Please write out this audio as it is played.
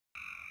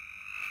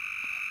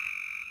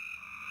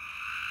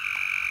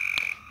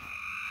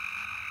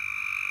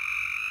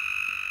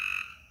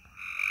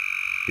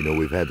You know,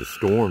 we've had the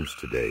storms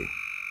today.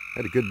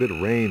 Had a good bit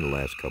of rain the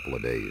last couple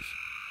of days.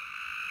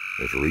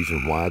 There's a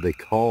reason why they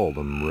call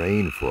them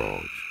rain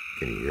frogs.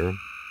 Can you hear them?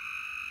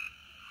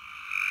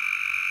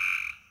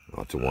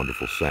 Oh, it's a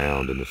wonderful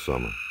sound in the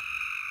summer.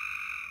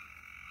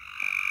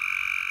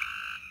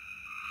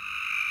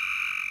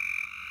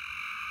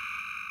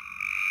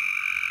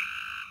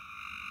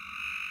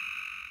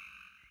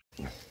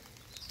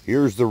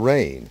 Here's the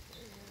rain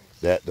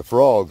that the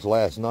frogs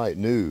last night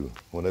knew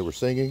when they were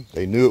singing.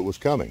 They knew it was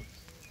coming.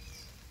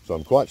 So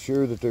I'm quite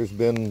sure that there's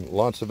been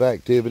lots of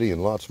activity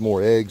and lots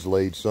more eggs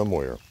laid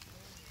somewhere.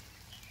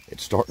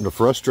 It's starting to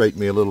frustrate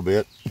me a little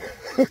bit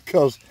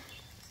because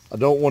I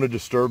don't want to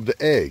disturb the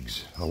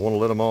eggs. I want to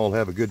let them all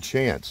have a good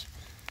chance.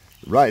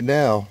 Right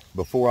now,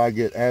 before I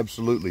get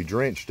absolutely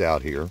drenched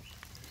out here,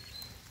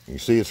 you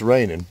see it's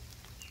raining,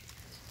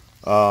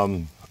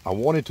 I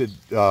wanted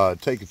to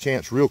take a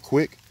chance real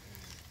quick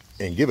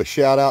and give a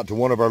shout out to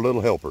one of our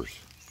little helpers.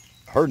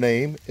 Her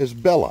name is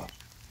Bella.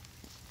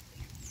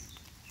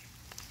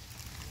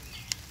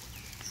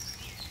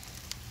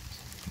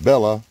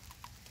 Bella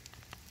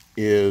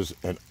is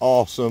an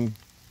awesome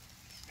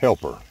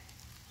helper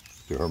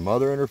to her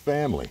mother and her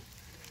family.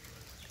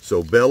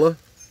 So Bella,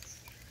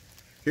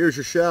 here's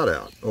your shout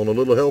out on the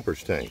Little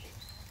Helpers tank.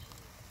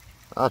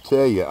 I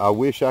tell you, I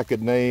wish I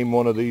could name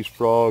one of these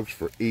frogs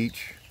for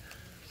each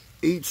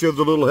of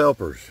the little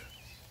helpers.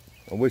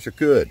 I wish I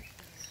could.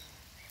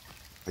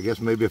 I guess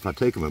maybe if I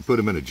take them and put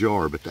them in a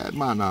jar, but that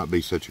might not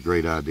be such a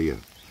great idea.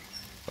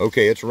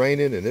 Okay, it's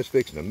raining and it's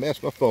fixing to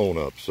mess my phone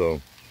up,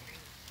 so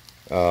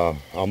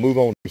I'll move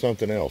on to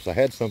something else. I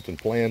had something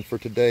planned for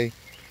today,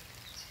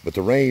 but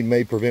the rain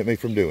may prevent me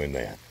from doing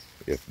that.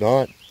 If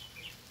not,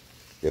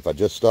 if I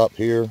just stop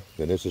here,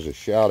 then this is a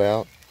shout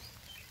out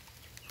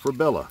for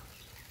Bella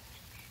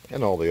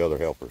and all the other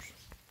helpers.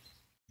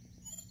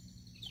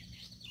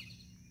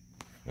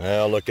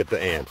 Now look at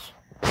the ants.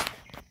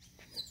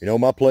 You know,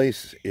 my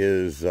place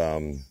is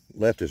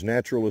left as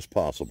natural as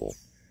possible.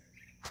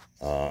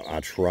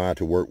 I try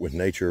to work with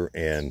nature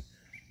and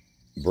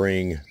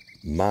bring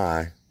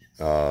my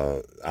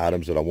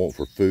items that I want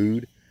for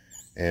food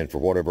and for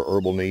whatever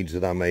herbal needs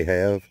that I may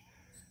have.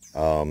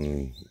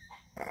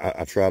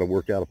 I try to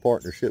work out a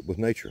partnership with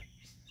nature,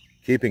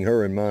 keeping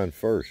her in mind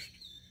first.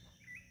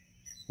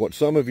 What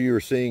some of you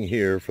are seeing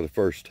here for the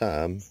first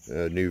time,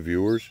 new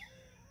viewers,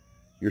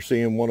 you're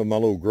seeing one of my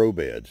little grow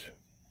beds.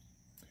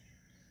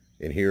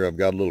 In here I've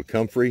got a little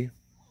comfrey.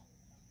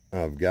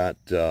 I've got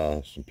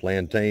some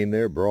plantain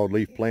there,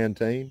 broadleaf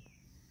plantain.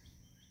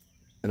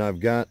 And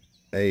I've got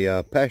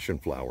a passion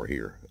flower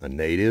here, a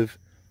native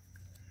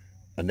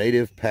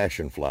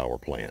passion flower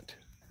plant.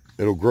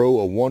 It'll grow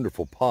a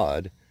wonderful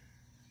pod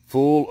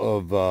full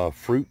of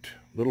fruit,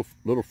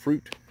 little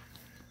fruit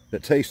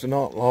that tastes an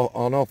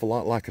awful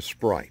lot like a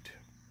Sprite.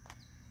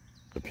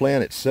 The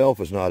plant itself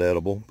is not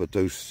edible, but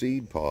those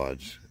seed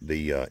pods,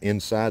 the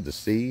inside the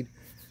seed,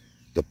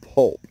 the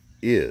pulp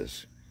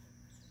is.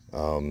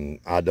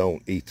 I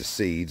don't eat the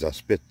seeds, I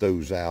spit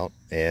those out,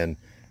 and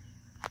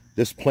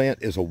this plant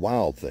is a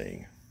wild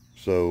thing.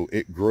 So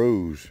it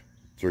grows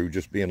through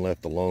just being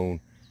left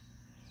alone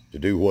to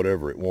do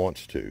whatever it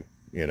wants to,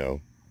 you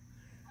know.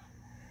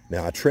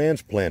 Now, I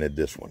transplanted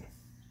this one,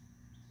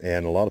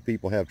 and a lot of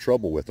people have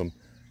trouble with them.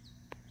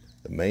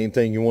 The main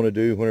thing you want to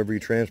do whenever you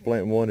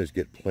transplant one is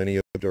get plenty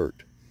of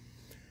dirt.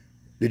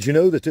 Did you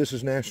know that this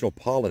is National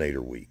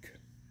Pollinator Week?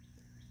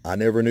 I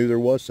never knew there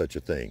was such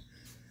a thing.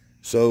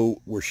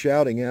 So we're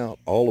shouting out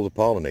all of the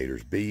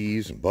pollinators,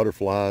 bees and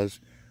butterflies,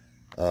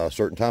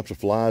 certain types of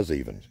flies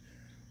even.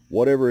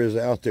 Whatever is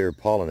out there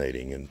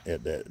pollinating and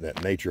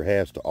that nature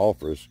has to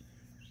offer us,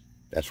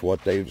 that's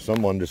what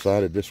someone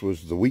decided this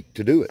was the week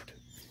to do it.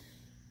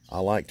 I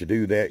like to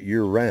do that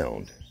year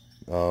round.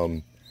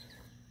 But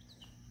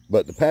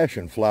the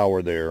passion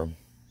flower there,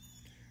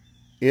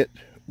 it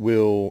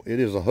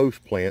is a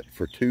host plant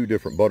for two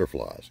different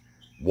butterflies.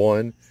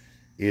 One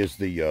is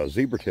the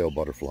zebra tail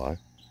butterfly,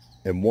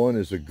 and one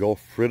is the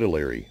Gulf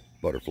Fritillary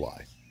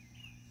butterfly.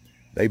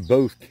 They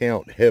both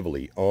count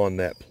heavily on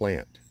that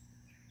plant.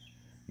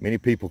 Many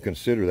people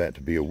consider that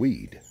to be a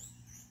weed,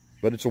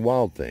 but it's a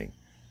wild thing.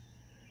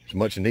 It's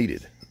much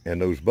needed,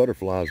 and those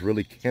butterflies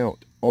really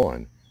count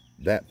on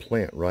that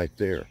plant right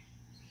there.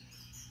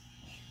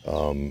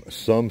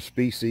 Some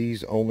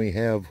species only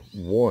have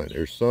one.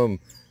 There's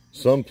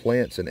some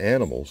plants and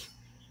animals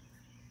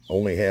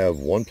only have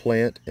one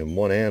plant and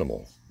one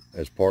animal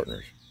as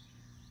partners.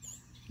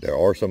 There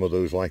are some of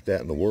those like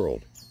that in the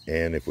world,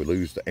 and if we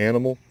lose the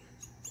animal,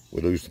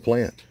 we lose the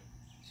plant.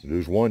 You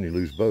lose one, you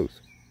lose both.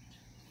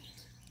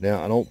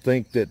 Now, I don't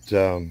think that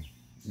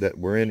that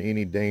we're in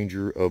any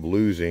danger of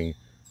losing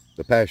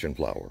the passion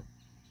flower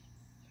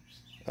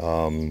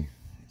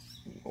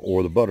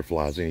or the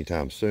butterflies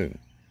anytime soon.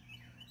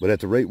 But at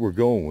the rate we're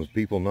going, with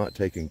people not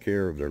taking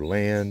care of their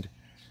land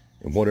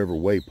in whatever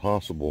way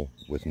possible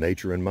with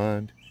nature in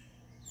mind,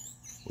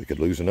 we could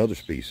lose another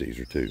species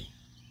or two.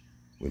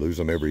 We lose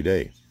them every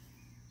day.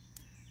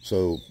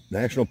 So,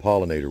 National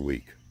Pollinator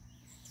Week.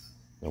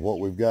 Now what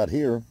we've got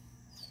here,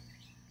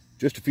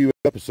 just a few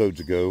Episodes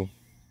ago,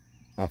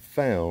 I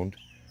found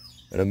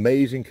an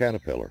amazing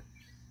caterpillar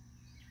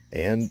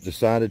and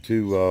decided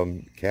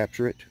to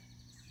capture it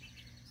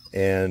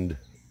and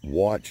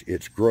watch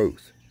its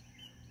growth.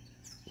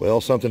 Well,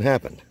 something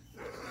happened.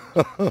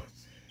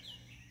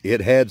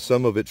 It had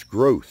some of its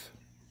growth.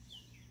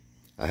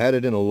 I had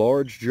it in a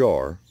large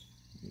jar,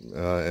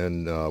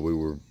 and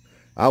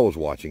I was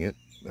watching it,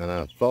 and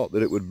I thought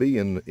that it would be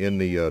in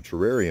the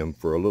terrarium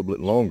for a little bit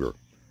longer.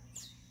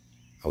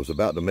 I was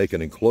about to make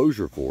an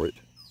enclosure for it,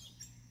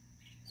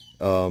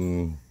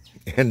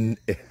 and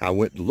I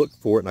went to look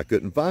for it, and I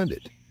couldn't find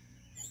it.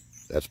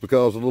 That's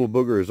because the little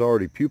booger is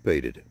already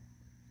pupated,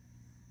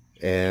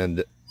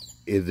 and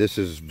this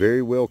is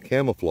very well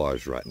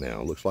camouflaged right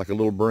now. It looks like a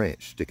little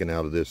branch sticking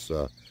out of this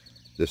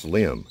this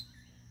limb.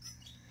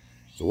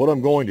 So what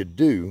I'm going to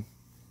do,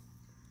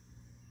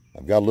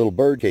 I've got a little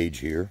bird cage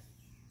here,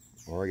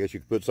 or I guess you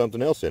could put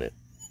something else in it.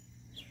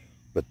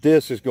 But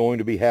this is going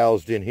to be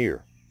housed in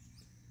here.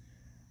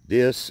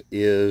 This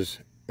is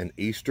an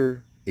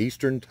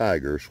Eastern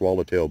Tiger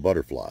Swallowtail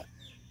butterfly.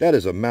 That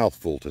is a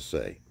mouthful to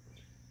say.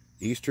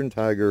 Eastern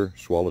Tiger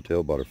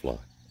Swallowtail butterfly.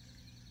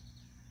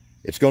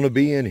 It's going to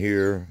be in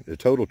here. The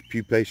total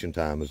pupation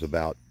time is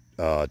about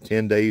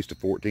 10 days to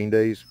 14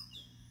 days.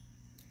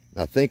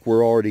 I think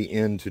we're already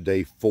into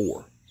day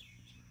 4.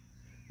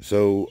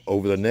 So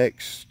over the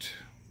next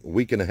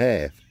week and a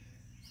half,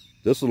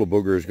 this little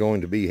booger is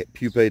going to be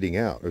pupating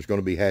out. It's going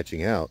to be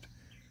hatching out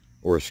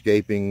or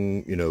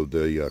escaping, you know,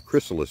 the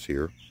chrysalis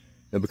here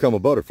and become a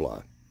butterfly.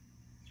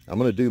 I'm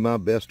going to do my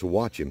best to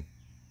watch him.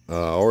 I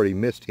already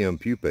missed him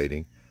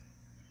pupating.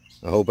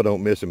 I hope I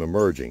don't miss him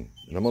emerging.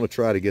 And I'm going to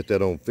try to get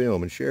that on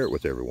film and share it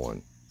with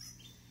everyone.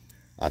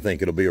 I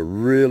think it'll be a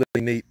really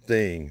neat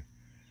thing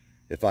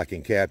if I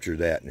can capture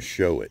that and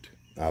show it.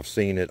 I've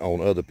seen it on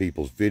other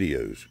people's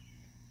videos.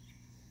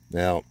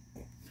 Now,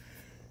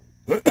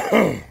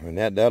 and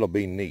that'll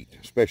be neat,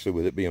 especially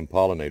with it being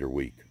Pollinator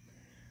Week.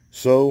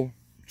 So,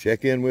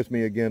 check in with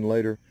me again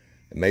later,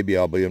 and maybe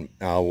I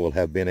will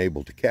have been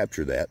able to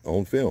capture that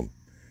on film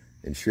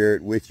and share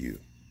it with you.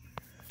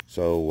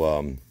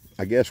 So,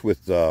 I guess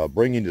with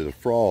bringing to the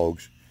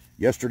frogs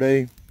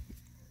yesterday,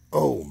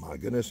 oh my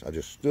goodness, I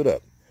just stood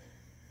up.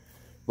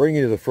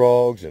 Bringing to the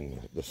frogs and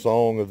the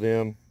song of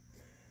them,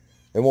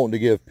 and wanting to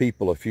give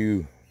people a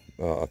few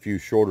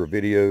shorter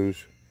videos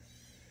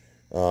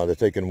that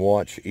they can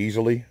watch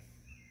easily,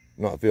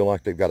 not feel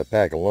like they've got to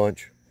pack a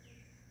lunch.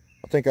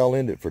 I think I'll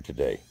end it for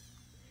today.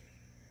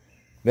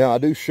 Now, I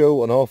do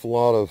show an awful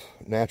lot of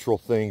natural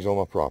things on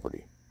my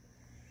property,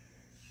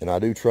 and I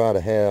do try to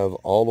have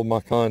all of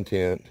my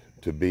content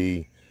to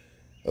be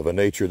of a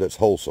nature that's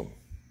wholesome,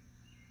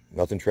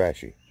 nothing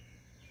trashy.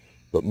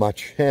 But my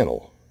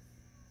channel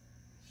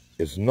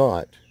is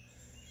not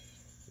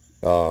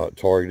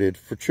targeted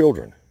for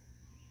children.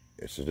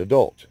 It's an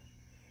adult.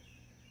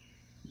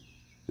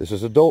 This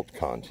is adult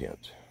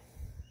content.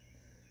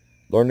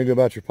 Learning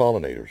about your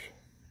pollinators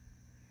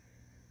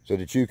so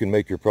that you can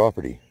make your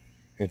property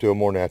into a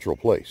more natural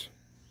place.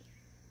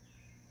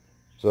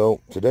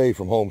 So today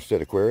from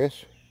Homestead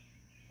Aquarius,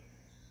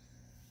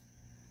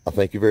 I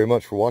thank you very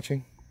much for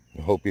watching.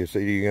 I hope you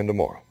see you again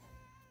tomorrow.